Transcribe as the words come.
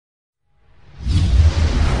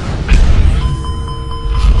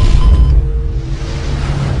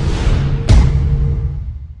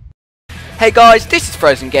Hey guys, this is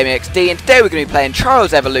Frozen Gaming XD, and today we're going to be playing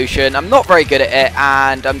Trials Evolution. I'm not very good at it,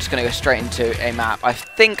 and I'm just going to go straight into a map. I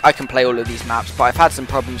think I can play all of these maps, but I've had some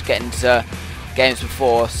problems getting into games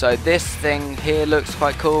before. So this thing here looks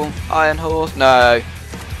quite cool. Iron Horse? No.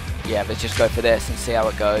 Yeah, let's just go for this and see how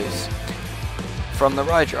it goes. From the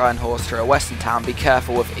ride your Iron Horse through a western town, be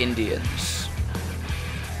careful of Indians.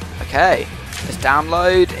 Okay, let's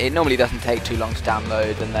download. It normally doesn't take too long to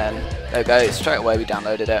download, and then there we go, straight away we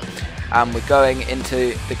downloaded it. And we're going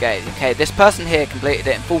into the gate. Okay, this person here completed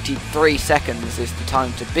it in 43 seconds is the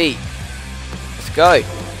time to beat. Let's go.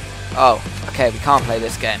 Oh, okay, we can't play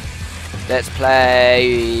this game. Let's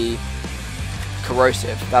play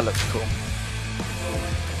Corrosive. That looks cool.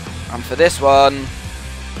 And for this one,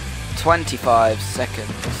 25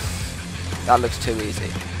 seconds. That looks too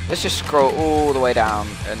easy. Let's just scroll all the way down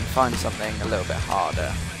and find something a little bit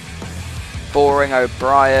harder. Boring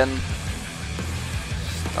O'Brien.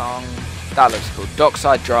 That looks cool.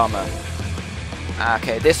 Dockside Drama.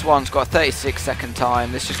 Okay, this one's got a 36-second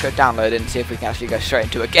time. Let's just go download it and see if we can actually go straight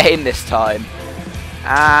into a game this time.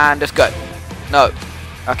 And let's go. No.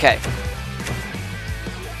 Okay.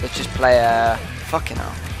 Let's just play a... Fucking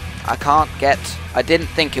hell. I didn't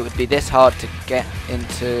think it would be this hard to get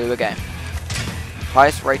into a game.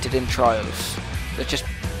 Highest rated in Trials. Let's just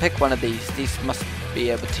pick one of these. These must be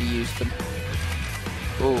able to use them.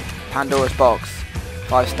 Ooh, Pandora's Box.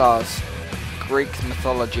 5 stars. Greek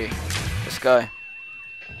mythology. Let's go.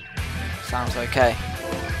 Sounds okay.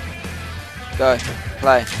 Go.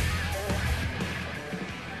 Play.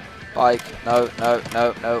 Bike. No, no,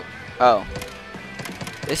 no, no. Oh.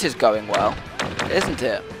 This is going well, isn't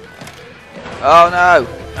it? Oh no!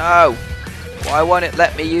 No! Why won't it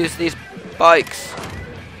let me use these bikes?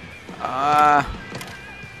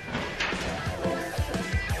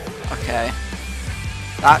 Okay.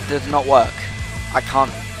 That does not work.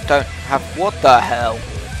 Don't have, what the hell?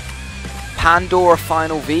 Pandora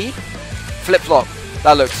Final V? Flip-flop.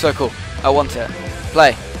 That looks so cool. I want it.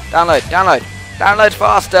 Play. Download, download. Download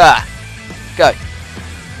faster! Go.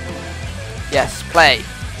 Yes, play.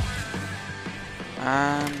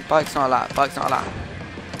 And bike's not allowed, bike's not allowed.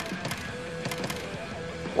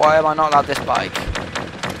 Why am I not allowed this bike?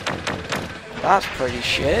 That's pretty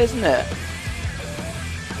shit, isn't it?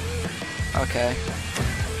 Okay.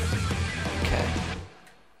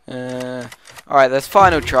 Alright, there's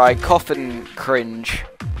final try, Coffin Cringe.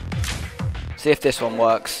 See if this one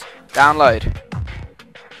works. Download.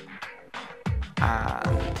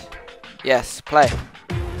 And yes, play.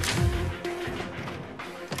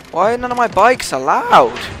 Why are none of my bikes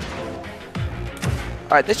allowed?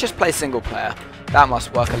 Alright, let's just play single player. That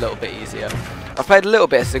must work a little bit easier. I've played a little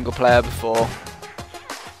bit of single player before,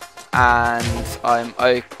 and I'm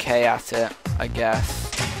okay at it, I guess.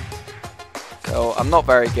 So I'm not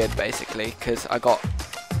very good basically, because I got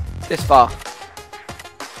this far.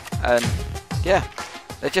 And yeah,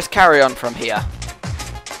 let's just carry on from here.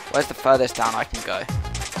 Where's the furthest down I can go?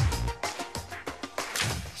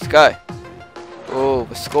 Let's go. Oh,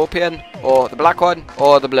 the Scorpion, or the black one,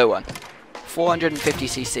 or the blue one.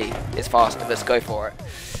 450cc is faster, let's go for it.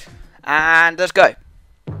 And let's go.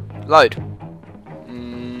 Load.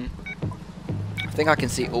 I think I can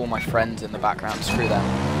see all my friends in the background, screw them.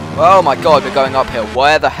 Oh my god, we're going uphill.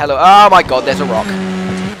 Where the hell oh my god, there's a rock.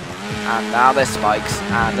 And now there's spikes.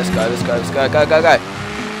 And let's go, let's go, let's go, go, go, go.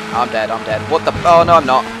 I'm dead, I'm dead. What the, oh no I'm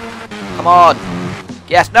not. Come on.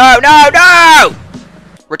 Yes, no, no, no!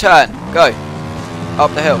 Return, go.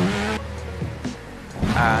 Up the hill.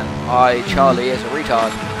 And Charlie, is a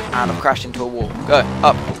retard. And I've crashed into a wall. Go,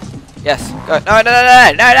 up. Yes, go. No, no, no,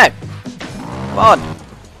 no, no, no. Come on.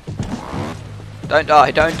 Don't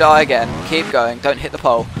die again. Keep going, don't hit the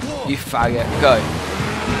pole. You faggot, go.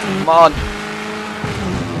 Come on.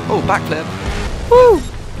 Oh, backflip. Woo!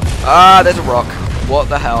 Ah, there's a rock. What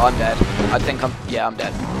the hell, I'm dead. I think yeah, I'm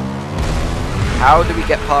dead. How do we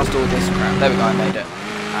get past all this crap? There we go, I made it.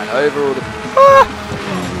 And over all the... Ah!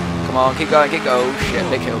 Come on, keep going, keep going. Oh shit,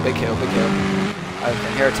 big hill, big hill, big hill. I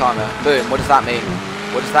can hear a timer. Boom, what does that mean?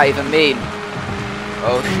 What does that even mean?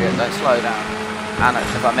 Oh shit, don't slow down. And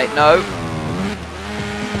if I make... No!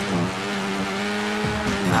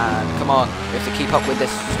 And come on, we have to keep up with this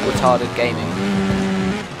retarded gaming.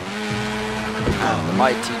 And the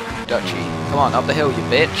mighty duchy. Come on, up the hill, you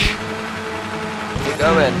bitch. Keep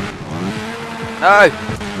going. No!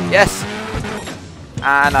 Yes!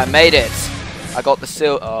 And I made it. I got the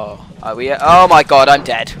seal. Oh, are we? Oh my god, I'm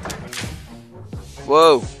dead.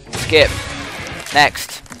 Whoa! Skip.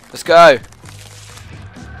 Next. Let's go.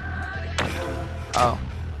 Oh.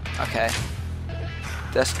 Okay.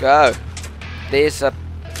 Let's go. These are...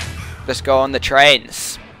 Let's go on the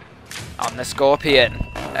trains. on the Scorpion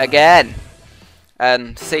again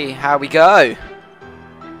and see how we go.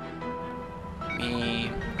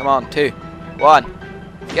 Come on, 2, 1,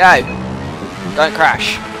 go. Don't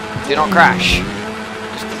crash. Do not crash.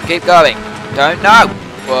 Just keep going. Don't, no.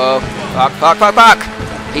 Whoa. Fuck, fuck, fuck, fuck.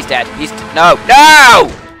 He's dead. No. No!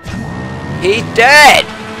 He's dead.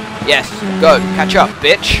 Yes, go. Catch up,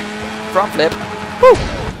 bitch. Front flip. Woo.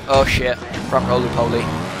 Oh, shit. Front roly-poly.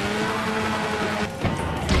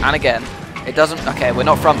 And again. It doesn't... Okay, we're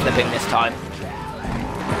not front flipping this time.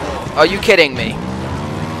 Are you kidding me?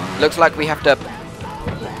 Looks like we have to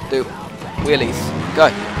do wheelies. Go.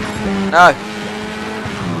 No.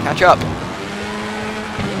 Catch up.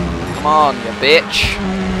 Come on, you bitch.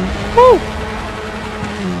 Woo.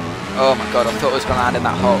 Oh my god, I thought it was going to land in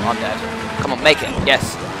that hole. I'm dead. Come on, make it.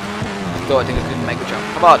 Yes. I thought I couldn't make a jump.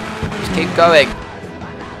 Come on. Just keep going.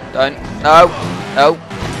 Don't. No. No.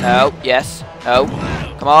 No. Yes. No.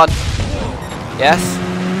 Come on. Yes.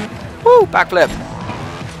 Woo. Backflip.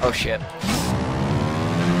 Oh shit.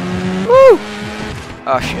 Woo.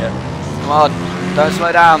 Oh shit. Come on. Don't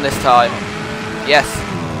slow down this time. Yes.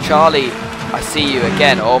 Charlie. I see you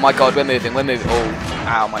again. Oh my god. We're moving. We're moving. Oh.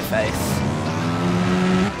 Ow. My face.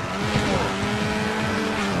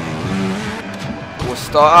 We'll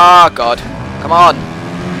start. Oh god. Come on.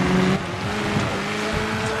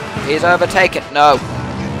 He's overtaken. No.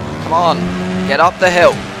 Come on. Get up the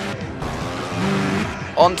hill.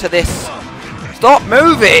 Onto this. Stop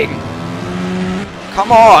moving!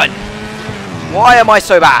 Come on! Why am I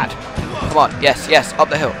so bad? Come on. Yes, yes. Up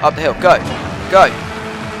the hill. Up the hill. Go. Go.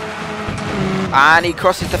 And he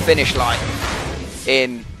crosses the finish line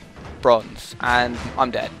in bronze. And I'm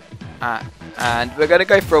dead. And we're going to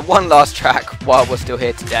go for one last track while we're still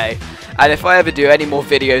here today. And if I ever do any more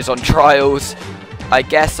videos on trials, I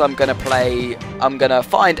guess I'm going to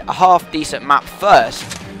find a half decent map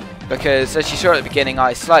first. Because as you saw at the beginning,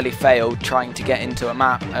 I slightly failed trying to get into a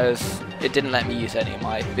map as it didn't let me use any of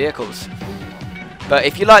my vehicles. But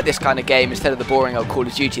if you like this kind of game instead of the boring old Call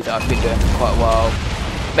of Duty that I've been doing for quite a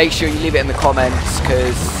while, make sure you leave it in the comments,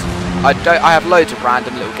 because I have loads of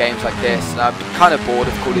random little games like this and I'm kind of bored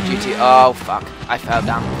of Call of Duty. Oh fuck, I fell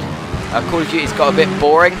down. Call of Duty's got a bit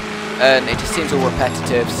boring and it just seems all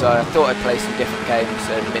repetitive, so I thought I'd play some different games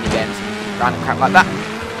and mini games and random crap like that.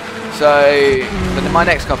 So, but in my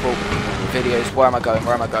next couple videos, where am I going?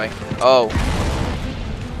 Where am I going? Oh.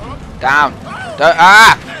 Down. Don't,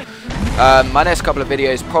 my next couple of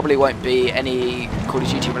videos probably won't be any Call of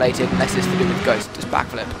Duty related unless it's to do with Ghost. Just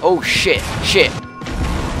backflip. Oh shit. Shit.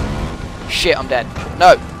 Shit, I'm dead.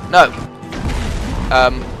 No. No.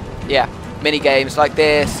 Yeah. Mini games like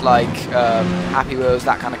this, like Happy Wheels,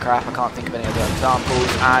 that kind of crap. I can't think of any other examples.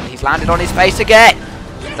 And he's landed on his face again.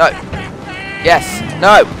 No. Yes.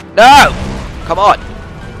 No. No! Come on.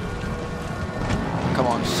 Come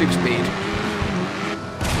on. Super speed.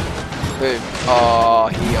 Boom. Oh,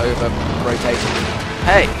 he over-rotated.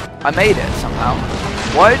 Hey, I made it somehow.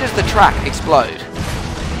 Why does the track explode?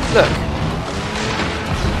 Look.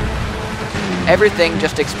 Everything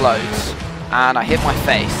just explodes. And I hit my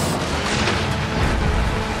face.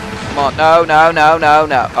 Come on. No, no, no, no,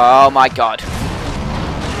 no. Oh my god.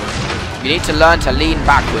 You need to learn to lean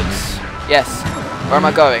backwards. Yes. Where am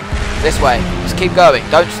I going? This way. Just keep going.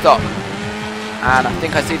 Don't stop. And I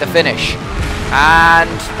think I see the finish. And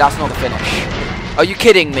that's not the finish. Are you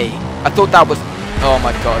kidding me? I thought that was... Oh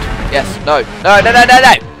my god. Yes. No. No, no, no, no,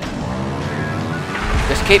 no.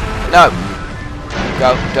 Just keep... No.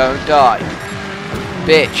 Go. Don't die.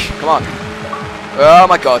 Bitch. Come on. Oh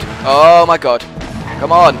my god. Oh my god.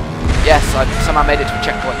 Come on. Yes, I somehow made it to a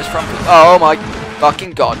checkpoint. This front. Oh my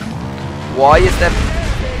fucking god. Why is there...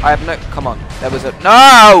 I have no... Come on. There was a...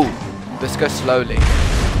 No! Let's go slowly.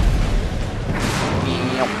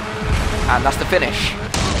 And that's the finish.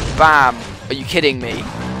 Bam. Are you kidding me?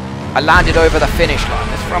 I landed over the finish line.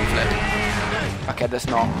 Let's front flip. Okay, that's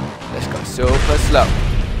not. Let's go super slow.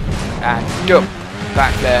 And jump.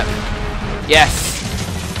 Backflip. Yes.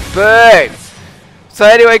 Boom. So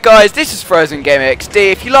anyway, guys, this is Frozen Gamer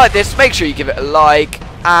XD. If you like this, make sure you give it a like.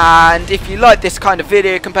 And if you like this kind of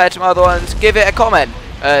video compared to my other ones, give it a comment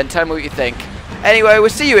and tell me what you think. Anyway, we'll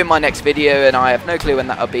see you in my next video, and I have no clue when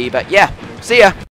that'll be, but yeah, see ya!